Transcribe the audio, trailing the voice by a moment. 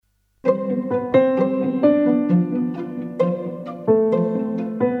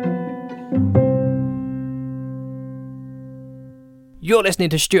You're listening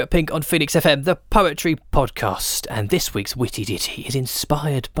to Stuart Pink on Phoenix FM, the poetry podcast, and this week's Witty Ditty is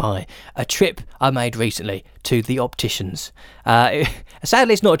inspired by a trip I made recently to the opticians.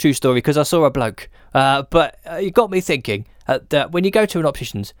 Sadly, it's not a true story because I saw a bloke, but it got me thinking that when you go to an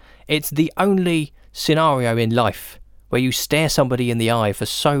optician's, it's the only scenario in life where you stare somebody in the eye for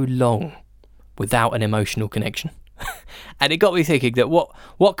so long without an emotional connection. And it got me thinking that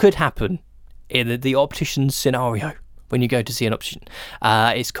what could happen in the optician's scenario when you go to see an optician.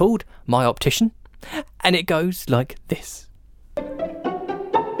 It's called My Optician, and it goes like this.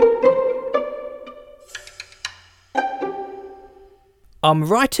 I'm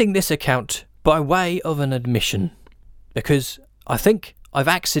writing this account by way of an admission, because I think I've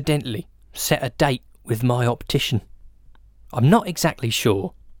accidentally set a date with my optician. I'm not exactly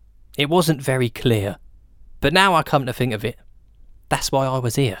sure. It wasn't very clear, but now I come to think of it, that's why I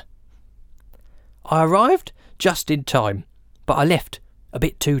was here. I arrived just in time, but I left a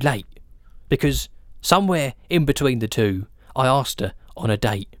bit too late, because somewhere in between the two, I asked her on a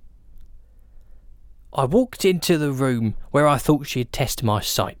date. I walked into the room where I thought she'd test my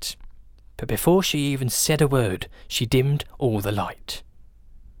sight, but before she even said a word, she dimmed all the light.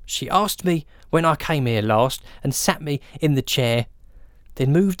 She asked me when I came here last and sat me in the chair,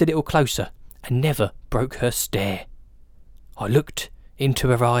 then moved a little closer and never broke her stare. I looked into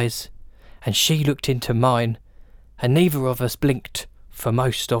her eyes, and she looked into mine, and neither of us blinked for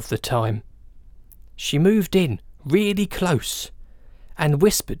most of the time. She moved in really close and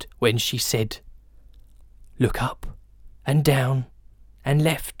whispered when she said, "Look up and down and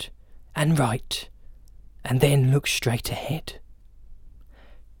left and right, and then look straight ahead."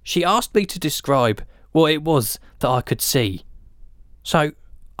 She asked me to describe what it was that I could see, so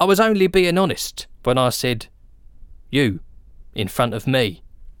I was only being honest when I said, "You in front of me."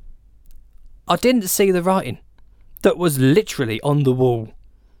 I didn't see the writing that was literally on the wall.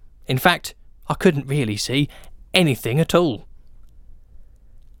 In fact, I couldn't really see anything at all.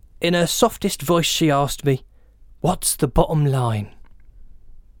 In her softest voice she asked me, "What's the bottom line?"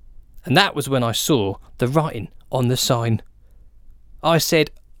 And that was when I saw the writing on the sign. I said,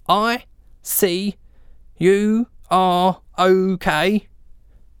 "I see you are okay.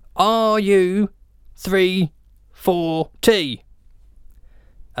 Are you 3-4-T?"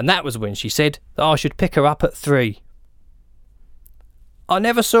 And that was when she said that I should pick her up at 3. I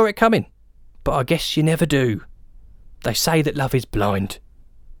never saw it coming, but I guess you never do. They say that love is blind,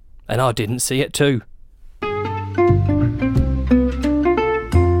 and I didn't see it too.